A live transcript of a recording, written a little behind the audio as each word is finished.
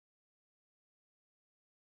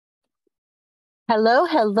Hello,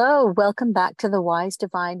 hello. Welcome back to the Wise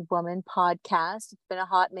Divine Woman podcast. It's been a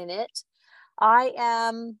hot minute. I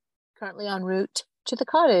am currently en route to the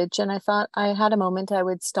cottage, and I thought I had a moment I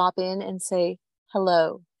would stop in and say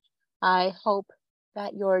hello. I hope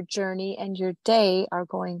that your journey and your day are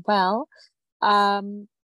going well. Um,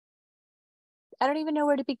 I don't even know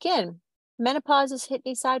where to begin. Menopause has hit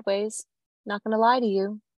me sideways. Not going to lie to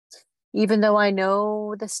you. Even though I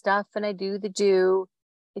know the stuff and I do the do,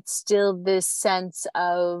 it's still this sense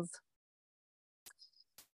of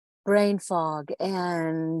brain fog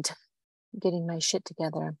and getting my shit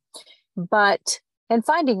together. And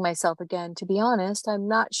finding myself again, to be honest, I'm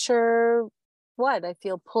not sure what. I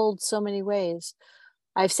feel pulled so many ways.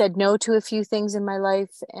 I've said no to a few things in my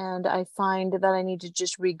life, and I find that I need to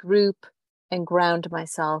just regroup and ground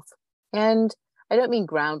myself. And I don't mean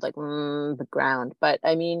ground like the ground, but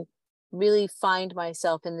I mean really find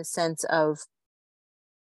myself in the sense of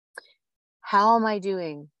how am I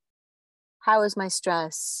doing? How is my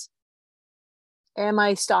stress? Am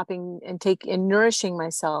I stopping and nourishing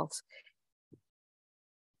myself?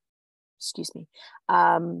 Excuse me.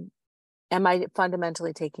 Am I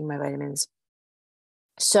fundamentally taking my vitamins?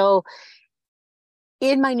 So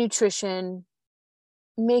in my nutrition,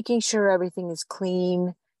 making sure everything is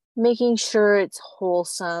clean, making sure it's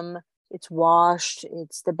wholesome, it's washed,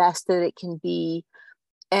 it's the best that it can be,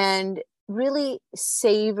 and really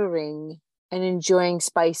savoring and enjoying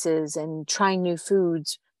spices and trying new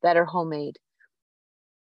foods that are homemade.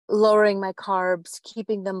 Lowering my carbs,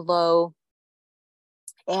 keeping them low,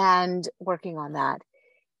 and working on that.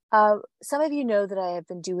 Some of you know that I have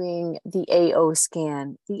been doing the AO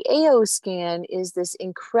scan. The AO scan is this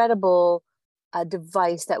incredible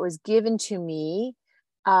device that was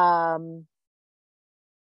um,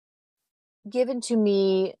 given to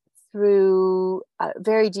me through a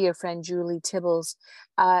very dear friend, Julie Tibbles.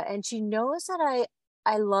 And she knows that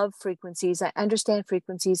I love frequencies. I understand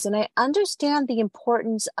frequencies, and I understand the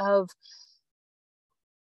importance of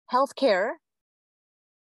healthcare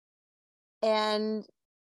and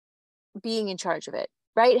being in charge of it,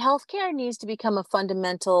 right? Healthcare needs to become a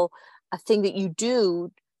fundamental a thing that you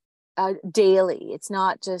do daily. It's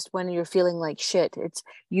not just when you're feeling like shit. It's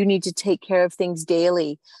you need to take care of things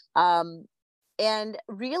daily. And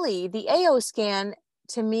really, the AO scan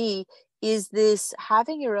to me is this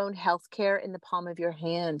having your own healthcare in the palm of your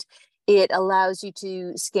hand. It allows you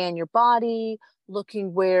to scan your body,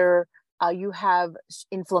 looking where you have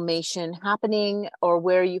inflammation happening or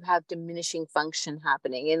where you have diminishing function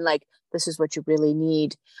happening, and like this is what you really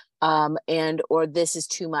need, and or this is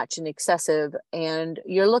too much and excessive, and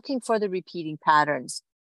you're looking for the repeating patterns.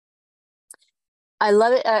 I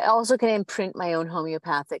love it. I also can imprint my own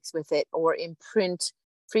homeopathics with it, or imprint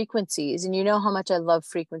frequencies. And you know how much I love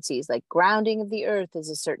frequencies, like grounding of the earth is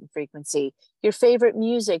a certain frequency. Your favorite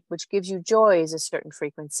music, which gives you joy, is a certain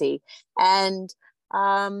frequency. And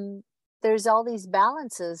there's all these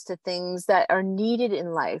balances to things that are needed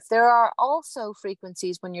in life. There are also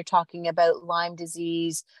frequencies when you're talking about Lyme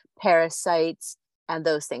disease, parasites, and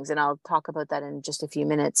those things. And I'll talk about that in just a few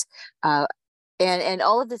minutes. And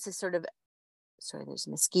all of this is sort of, sorry, there's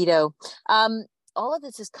a mosquito. All of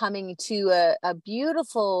this is coming to a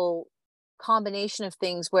beautiful combination of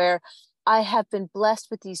things where I have been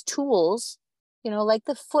blessed with these tools, like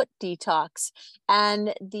the foot detox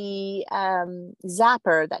and the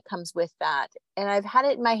zapper that comes with that. And I've had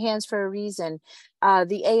it in my hands for a reason.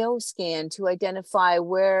 The AO scan to identify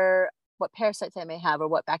what parasites I may have, or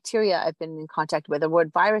what bacteria I've been in contact with, or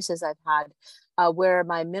what viruses I've had, where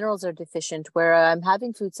my minerals are deficient, where I'm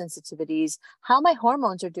having food sensitivities, how my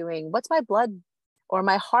hormones are doing, what's my blood or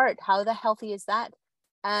my heart, how the healthy is that?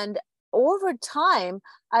 And over time,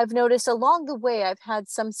 I've noticed along the way, I've had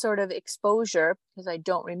some sort of exposure, because I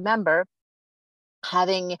don't remember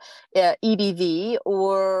having EBV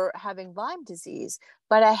or having Lyme disease,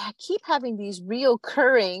 but I keep having these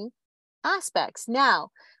reoccurring aspects.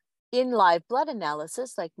 Now, in live blood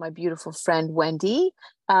analysis, like my beautiful friend Wendy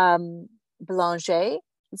Belanger,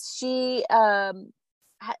 she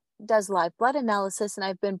does live blood analysis, and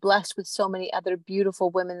I've been blessed with so many other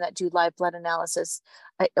beautiful women that do live blood analysis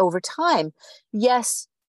over time. Yes,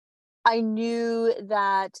 I knew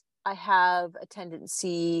that I have a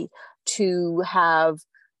tendency to have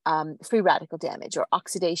free radical damage or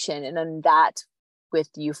oxidation, and then that with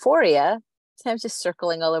euphoria, I'm just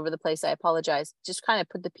circling all over the place. I apologize. Just kind of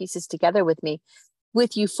put the pieces together with me.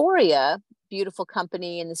 With Euphoria, beautiful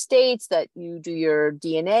company in the States that you do your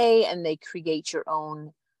DNA and they create your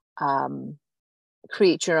own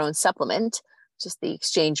supplement. Just the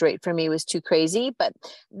exchange rate for me was too crazy, but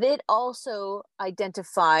it also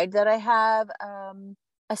identified that I have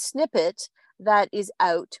a snippet that is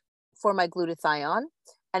out for my glutathione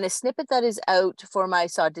and a snippet that is out for my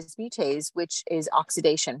saw dismutase, which is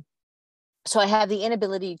oxidation. So I have the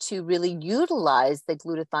inability to really utilize the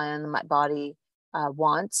glutathione my body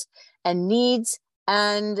wants and needs,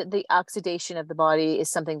 and the oxidation of the body is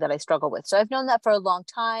something that I struggle with. So I've known that for a long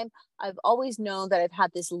time. I've always known that I've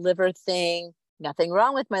had this liver thing. Nothing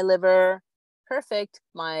wrong with my liver. Perfect.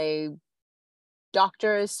 My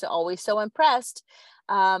doctor is always so impressed.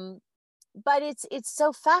 But it's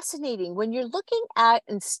so fascinating when you're looking at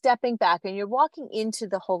and stepping back and you're walking into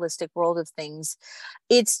the holistic world of things.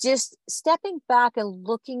 It's just stepping back and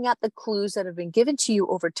looking at the clues that have been given to you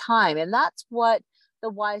over time. And that's what the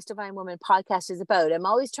Wise Divine Woman podcast is about. I'm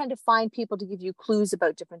always trying to find people to give you clues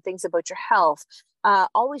about different things about your health,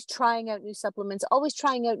 always trying out new supplements, always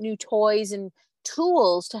trying out new toys and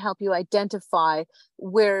tools to help you identify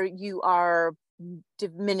where you are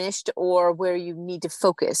diminished or where you need to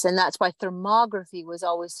focus. And that's why thermography was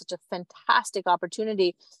always such a fantastic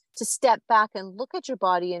opportunity to step back and look at your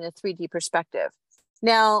body in a 3D perspective.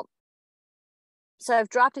 Now, so I've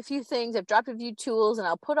dropped a few things, I've dropped a few tools, and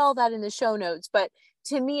I'll put all that in the show notes. But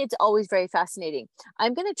to me, it's always very fascinating.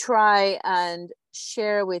 I'm going to try and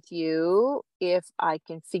share with you if I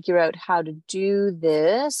can figure out how to do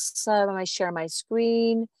this. When I share my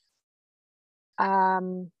screen.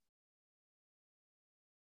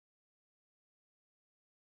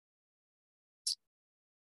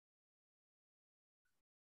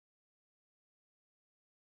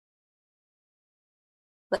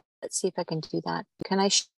 Let's see if I can do that. Can I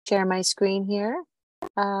share my screen here?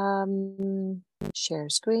 Share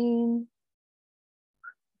screen.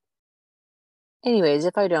 Anyways,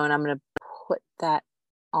 if I don't, I'm going to put that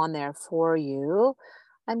on there for you.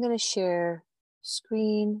 I'm going to share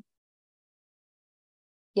screen.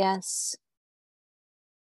 Yes.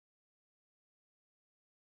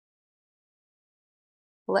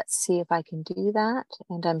 Let's see if I can do that.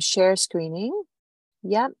 And I'm share screening.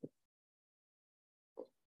 Yep.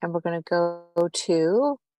 And we're going to go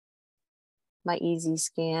to my easy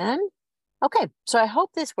scan. Okay, so I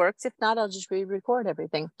hope this works. If not, I'll just re-record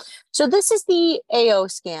everything. So this is the AO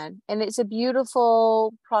scan, and it's a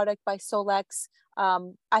beautiful product by Solex.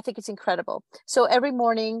 I think it's incredible. So every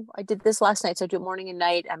morning, I did this last night, so I do it morning and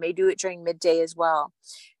night. I may do it during midday as well.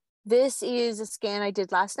 This is a scan I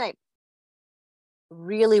did last night.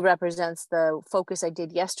 Really represents the focus I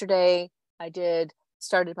did yesterday.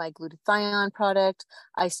 Started my glutathione product.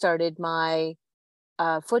 I started my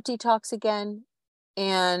foot detox again.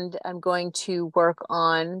 And I'm going to work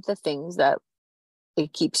on the things that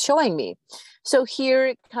it keeps showing me. So here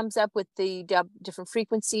it comes up with the different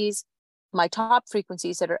frequencies. My top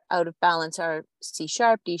frequencies that are out of balance are C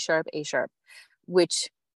sharp, D sharp, A sharp, which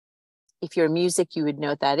if you're music, you would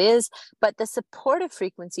know what that is. But the supportive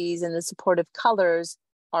frequencies and the supportive colors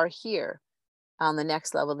are here on the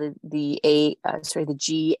next level, the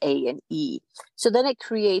G, A, and E. So then it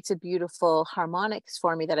creates a beautiful harmonics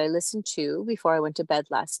for me that I listened to before I went to bed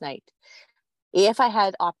last night. If I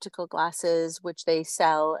had optical glasses, which they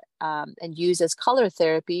sell and use as color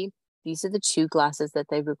therapy, these are the two glasses that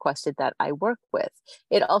they've requested that I work with.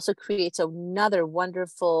 It also creates another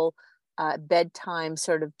wonderful bedtime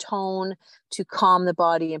sort of tone to calm the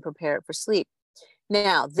body and prepare it for sleep.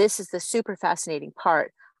 Now, this is the super fascinating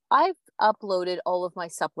part. I've uploaded all of my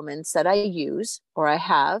supplements that I use or I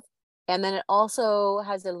have, and then it also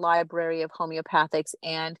has a library of homeopathics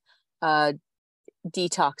and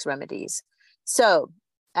detox remedies. So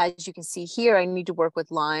as you can see here, I need to work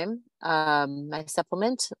with lime, my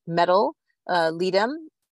supplement, metal, ledum,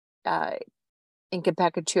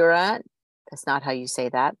 incapacitura. That's not how you say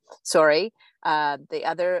that. Sorry. The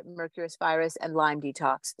other mercurus virus and Lyme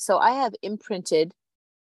detox. So I have imprinted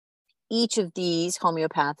each of these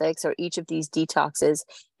homeopathics or each of these detoxes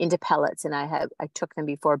into pellets, and I took them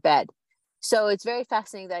before bed. So it's very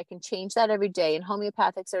fascinating that I can change that every day. And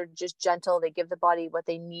homeopathics are just gentle. They give the body what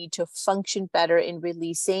they need to function better in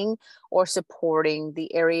releasing or supporting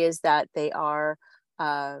the areas that they are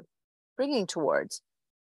bringing towards.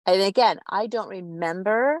 And again, I don't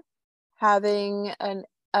remember having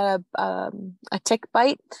a tick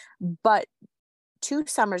bite, but 2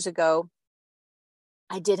 summers ago,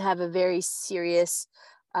 I did have a very serious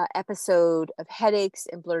episode of headaches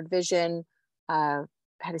and blurred vision.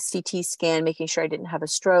 Had a CT scan, making sure I didn't have a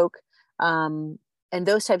stroke, and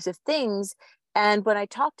those types of things. And when I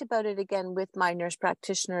talked about it again with my nurse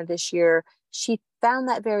practitioner this year, she found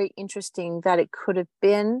that very interesting that it could have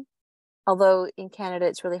been, although in Canada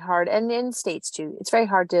it's really hard, and in States too, it's very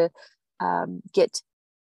hard to get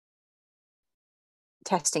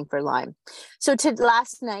testing for Lyme. So to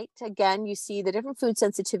last night, again, you see the different food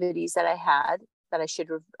sensitivities that I had that I should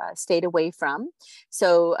have stayed away from.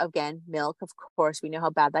 So again, milk, of course, we know how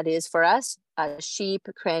bad that is for us. Sheep,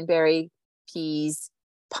 cranberry, peas,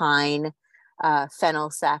 pine, fennel,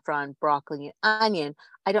 saffron, broccoli, and onion.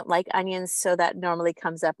 I don't like onions, so that normally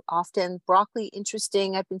comes up often. Broccoli,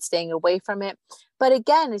 interesting. I've been staying away from it. But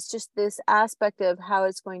again, it's just this aspect of how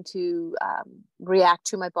it's going to react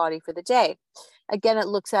to my body for the day. Again, it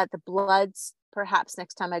looks at the bloods. Perhaps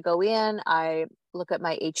next time I go in, I look at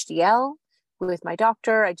my HDL with my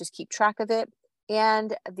doctor. I just keep track of it.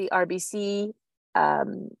 And the RBC,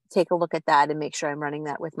 take a look at that and make sure I'm running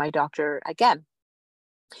that with my doctor again.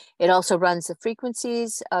 It also runs the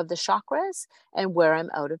frequencies of the chakras and where I'm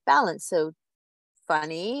out of balance. So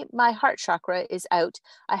funny, my heart chakra is out.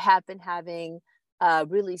 I have been having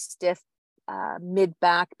really stiff mid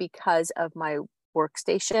back because of my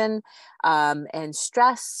workstation and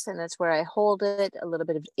stress, and that's where I hold it, a little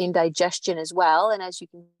bit of indigestion as well. And as you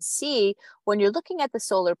can see, when you're looking at the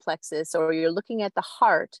solar plexus or you're looking at the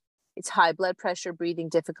heart, it's high blood pressure, breathing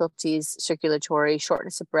difficulties, circulatory,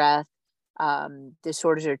 shortness of breath,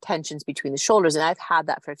 disorders or tensions between the shoulders. And I've had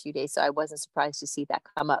that for a few days, so I wasn't surprised to see that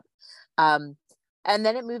come up. And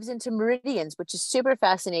then it moves into meridians, which is super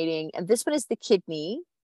fascinating. And this one is the kidney,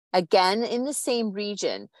 again, in the same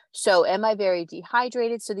region. So am I very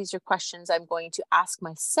dehydrated? So these are questions I'm going to ask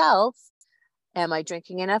myself. Am I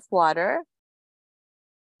drinking enough water?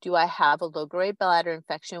 Do I have a low-grade bladder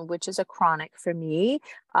infection, which is a chronic for me?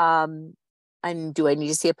 And do I need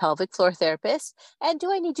to see a pelvic floor therapist? And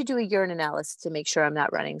do I need to do a urine analysis to make sure I'm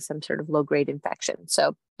not running some sort of low-grade infection?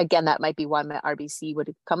 So again, that might be why my RBC would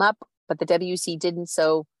have come up, but the WC didn't.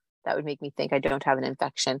 So that would make me think I don't have an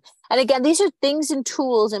infection. And again, these are things and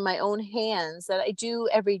tools in my own hands that I do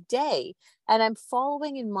every day, and I'm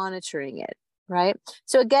following and monitoring it, right?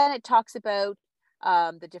 So again, it talks about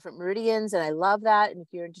the different meridians, and I love that. And if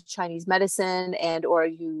you're into Chinese medicine and or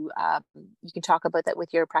you can talk about that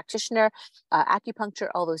with your practitioner, acupuncture,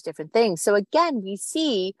 all those different things. So again, we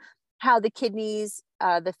see how the kidneys,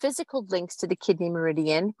 the physical links to the kidney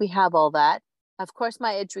meridian, we have all that. Of course,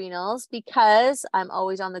 my adrenals, because I'm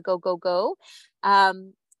always on the go, go, go.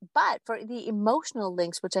 But for the emotional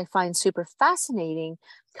links, which I find super fascinating,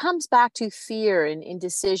 comes back to fear and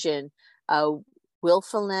indecision,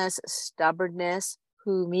 willfulness, stubbornness,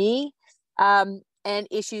 who me, and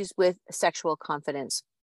issues with sexual confidence.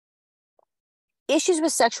 Issues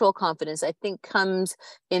with sexual confidence, I think, comes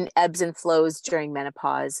in ebbs and flows during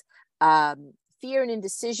menopause. Fear and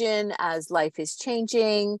indecision as life is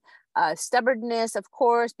changing. Stubbornness, of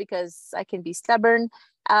course, because I can be stubborn.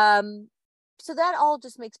 So that all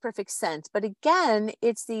just makes perfect sense. But again,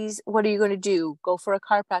 it's these, what are you going to do? Go for a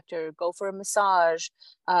chiropractor, go for a massage,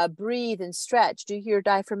 breathe and stretch, do your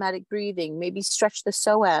diaphragmatic breathing, maybe stretch the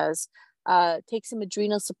psoas, take some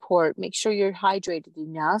adrenal support, make sure you're hydrated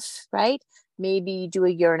enough, right? Maybe do a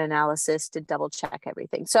urine analysis to double check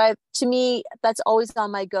everything. So to me, that's always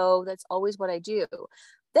on my go. That's always what I do.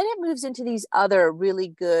 Then it moves into these other really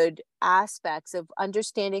good aspects of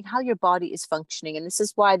understanding how your body is functioning. And this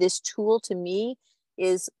is why this tool to me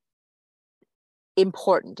is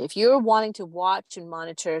important. If you're wanting to watch and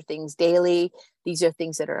monitor things daily, these are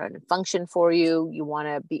things that are in function for you. You want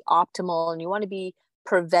to be optimal and you want to be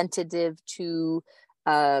preventative to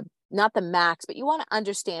not the max, but you want to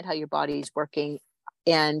understand how your body is working.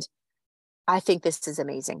 And I think this is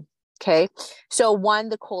amazing. Okay. So one,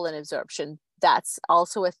 the colon absorption. That's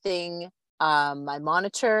also a thing I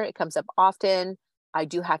monitor. It comes up often. I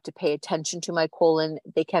do have to pay attention to my colon.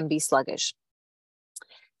 They can be sluggish.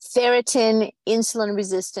 Ferritin, insulin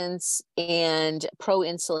resistance, and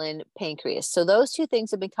pro-insulin pancreas. So those two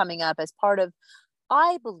things have been coming up as part of,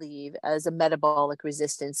 I believe, as a metabolic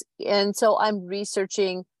resistance. And so I'm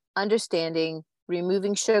researching, understanding,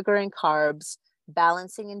 removing sugar and carbs,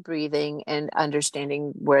 balancing and breathing, and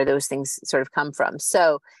understanding where those things sort of come from.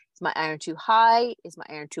 So is my iron too high? Is my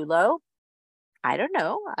iron too low? I don't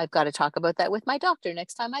know. I've got to talk about that with my doctor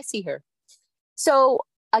next time I see her. So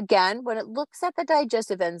again, when it looks at the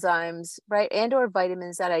digestive enzymes, right, and or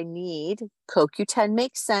vitamins that I need, CoQ10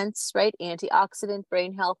 makes sense, right? Antioxidant,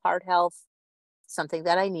 brain health, heart health, something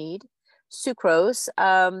that I need. Sucrose,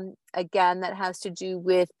 again, that has to do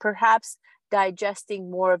with perhaps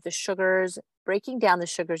digesting more of the sugars, breaking down the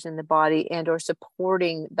sugars in the body, and or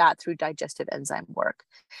supporting that through digestive enzyme work.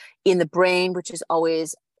 In the brain, which is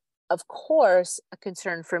always, of course, a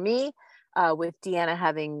concern for me, with Deanna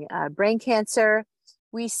having brain cancer,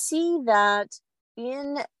 we see that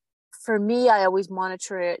for me, I always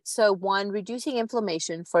monitor it. So one, reducing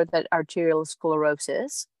inflammation for that arterial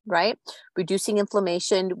sclerosis, right? Reducing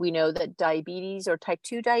inflammation. We know that diabetes or type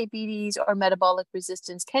 2 diabetes or metabolic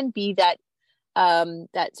resistance can be that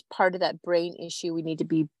that's part of that brain issue we need to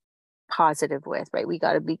be positive with, right? We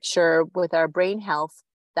got to be sure with our brain health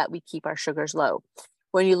that we keep our sugars low.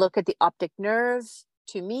 When you look at the optic nerve,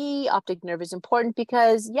 to me, optic nerve is important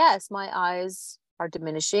because, yes, my eyes are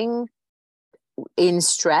diminishing in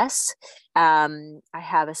stress. I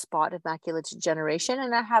have a spot of macular degeneration,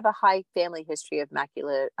 and I have a high family history of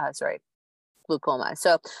glaucoma.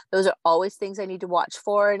 So those are always things I need to watch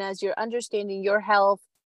for. And as you're understanding your health,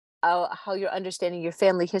 how you're understanding your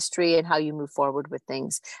family history and how you move forward with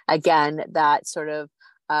things. Again, that sort of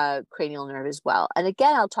cranial nerve as well. And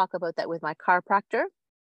again, I'll talk about that with my chiropractor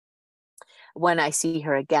when I see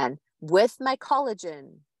her again with my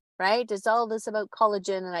collagen, right? There's all this about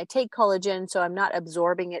collagen, and I take collagen, so I'm not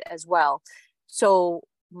absorbing it as well. So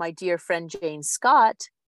my dear friend Jane Scott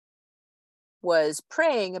was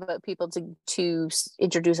praying about people to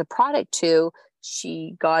introduce a product to.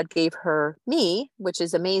 God gave her me, which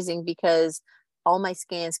is amazing because all my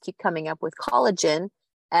scans keep coming up with collagen,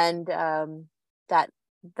 and that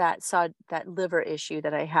liver issue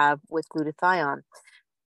that I have with glutathione.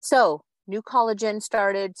 So new collagen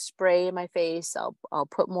started, spray in my face. I'll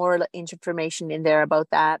put more information in there about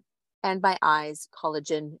that. And my eyes,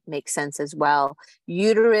 collagen makes sense as well.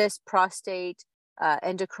 Uterus, prostate,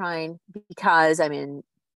 endocrine, because I'm in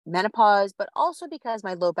menopause, but also because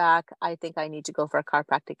my low back, I think I need to go for a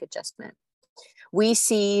chiropractic adjustment. We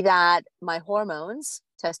see that my hormones,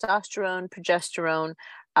 testosterone, progesterone,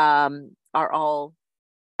 are all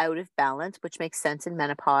out of balance, which makes sense in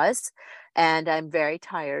menopause. And I'm very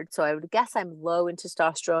tired. So I would guess I'm low in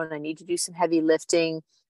testosterone. I need to do some heavy lifting.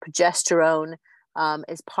 Progesterone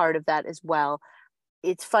is part of that as well.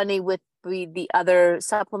 It's funny with the other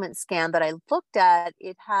supplement scan that I looked at,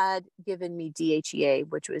 it had given me DHEA,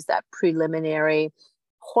 which was that preliminary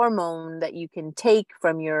hormone that you can take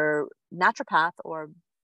from your naturopath or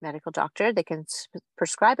medical doctor. They can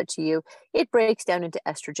prescribe it to you. It breaks down into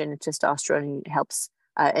estrogen and testosterone, and it helps.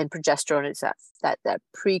 And progesterone is that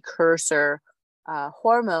precursor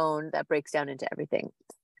hormone that breaks down into everything.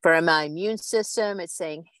 For my immune system, it's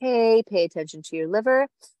saying, hey, pay attention to your liver.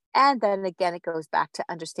 And then again, it goes back to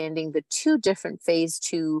understanding the two different phase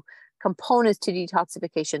 2 components to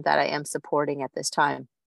detoxification that I am supporting at this time.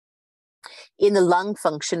 In the lung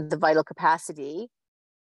function, the vital capacity,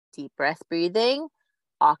 deep breath breathing,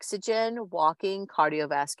 oxygen, walking,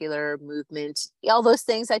 cardiovascular movement, all those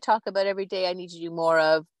things I talk about every day, I need to do more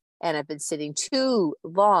of. And I've been sitting too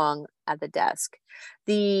long at the desk.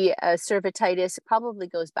 The cervicitis probably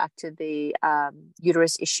goes back to the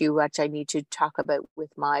uterus issue, which I need to talk about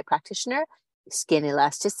with my practitioner. Skin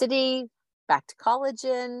elasticity, back to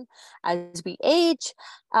collagen. As we age,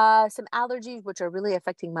 some allergies, which are really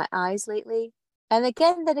affecting my eyes lately. And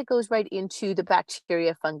again, then it goes right into the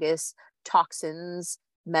bacteria, fungus, toxins,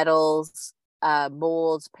 metals,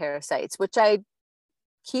 molds, parasites, which I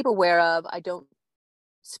keep aware of. I don't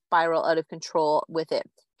spiral out of control with it.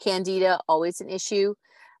 Candida, always an issue.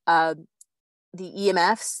 The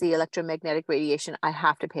EMFs, the electromagnetic radiation, I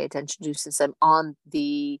have to pay attention to since I'm on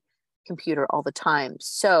the computer all the time.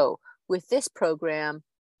 So with this program,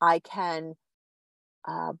 I can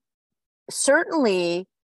certainly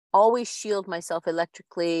always shield myself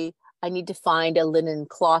electrically. I need to find a linen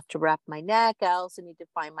cloth to wrap my neck. I also need to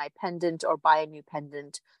find my pendant or buy a new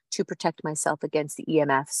pendant to protect myself against the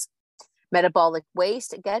EMFs. Metabolic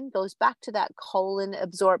waste, again, goes back to that colon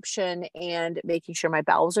absorption and making sure my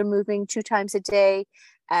bowels are moving 2 times a day,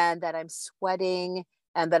 and that I'm sweating,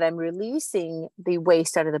 and that I'm releasing the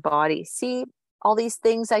waste out of the body. See, all these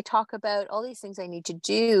things I talk about, all these things I need to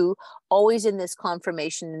do, always in this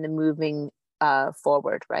confirmation and the moving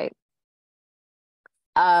forward, right?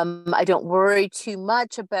 I don't worry too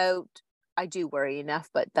much about, I do worry enough,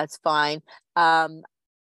 but that's fine.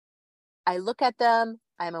 I look at them,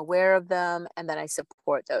 I'm aware of them, and then I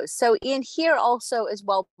support those. So in here also as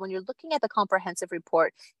well, when you're looking at the comprehensive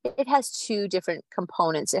report, it has 2 different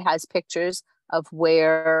components. It has pictures of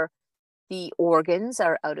where the organs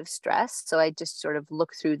are out of stress. So I just sort of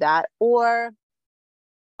look through that, or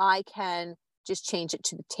I can just change it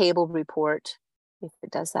to the table report, if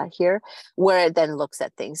it does that here, where it then looks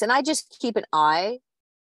at things. And I just keep an eye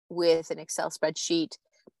with an Excel spreadsheet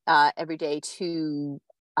every day to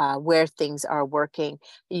where things are working.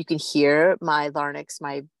 You can hear my larynx,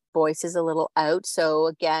 my voice is a little out. So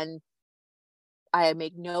again, I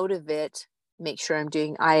make note of it, make sure I'm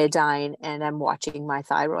doing iodine, and I'm watching my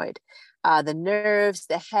thyroid. The nerves,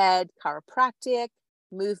 the head, chiropractic,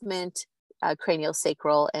 movement, cranial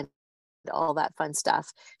sacral, and all that fun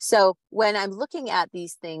stuff. So when I'm looking at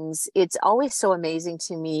these things, it's always so amazing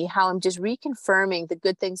to me how I'm just reconfirming the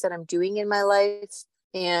good things that I'm doing in my life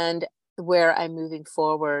and where I'm moving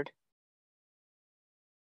forward.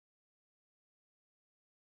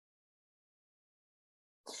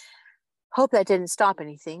 Hope that didn't stop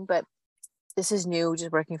anything, but this is new,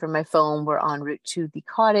 just working from my phone. We're en route to the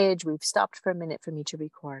cottage. We've stopped for a minute for me to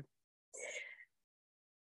record.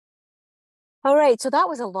 All right, so that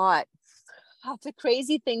was a lot of the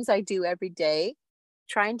crazy things I do every day,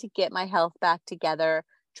 trying to get my health back together,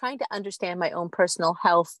 trying to understand my own personal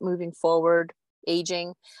health moving forward,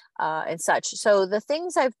 aging, and such. So the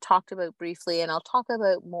things I've talked about briefly, and I'll talk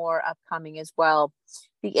about more upcoming as well,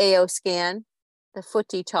 the AO scan, the foot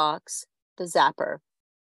detox, the zapper,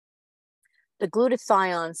 the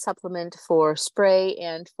glutathione supplement for spray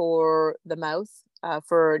and for the mouth,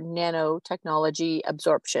 for nanotechnology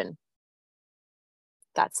absorption.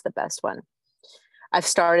 That's the best one. I've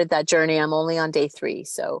started that journey. I'm only on day 3.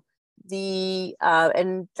 So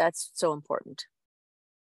and that's so important.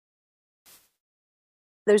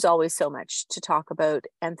 There's always so much to talk about,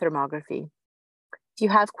 and thermography. If you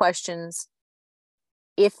have questions,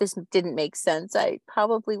 if this didn't make sense, I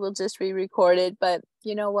probably will just re-record it, but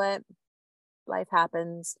you know what? Life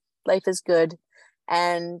happens. Life is good.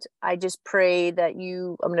 And I just pray that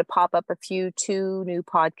I'm going to pop up 2 new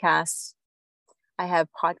podcasts. I have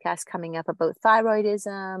podcasts coming up about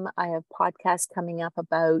thyroidism. I have podcasts coming up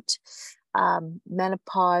about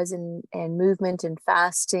menopause and movement and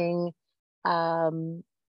fasting. And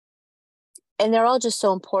they're all just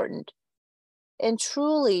so important. And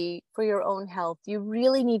truly, for your own health, you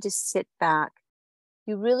really need to sit back.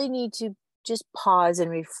 You really need to just pause and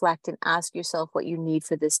reflect and ask yourself what you need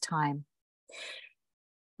for this time.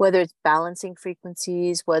 Whether it's balancing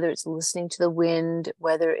frequencies, whether it's listening to the wind,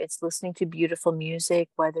 whether it's listening to beautiful music,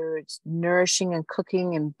 whether it's nourishing and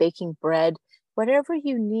cooking and baking bread, whatever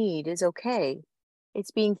you need is okay. It's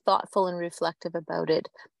being thoughtful and reflective about it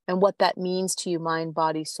and what that means to you, mind,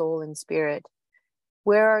 body, soul, and spirit.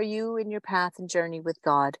 Where are you in your path and journey with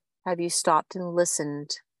God? Have you stopped and listened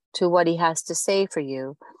to what He has to say for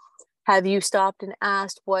you? Have you stopped and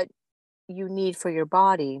asked what you need for your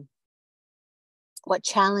body? What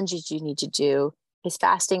challenges you need to do? Is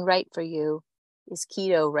fasting right for you? Is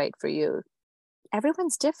keto right for you?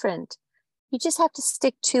 Everyone's different. You just have to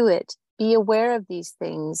stick to it. Be aware of these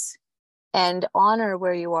things and honor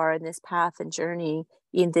where you are in this path and journey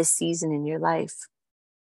in this season in your life.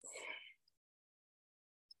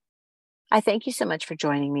 I thank you so much for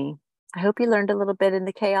joining me. I hope you learned a little bit in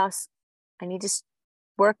the chaos. I need to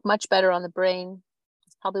work much better on the brain.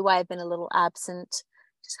 It's probably why I've been a little absent,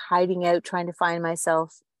 just hiding out, trying to find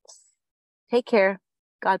myself. Take care.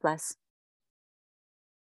 God bless.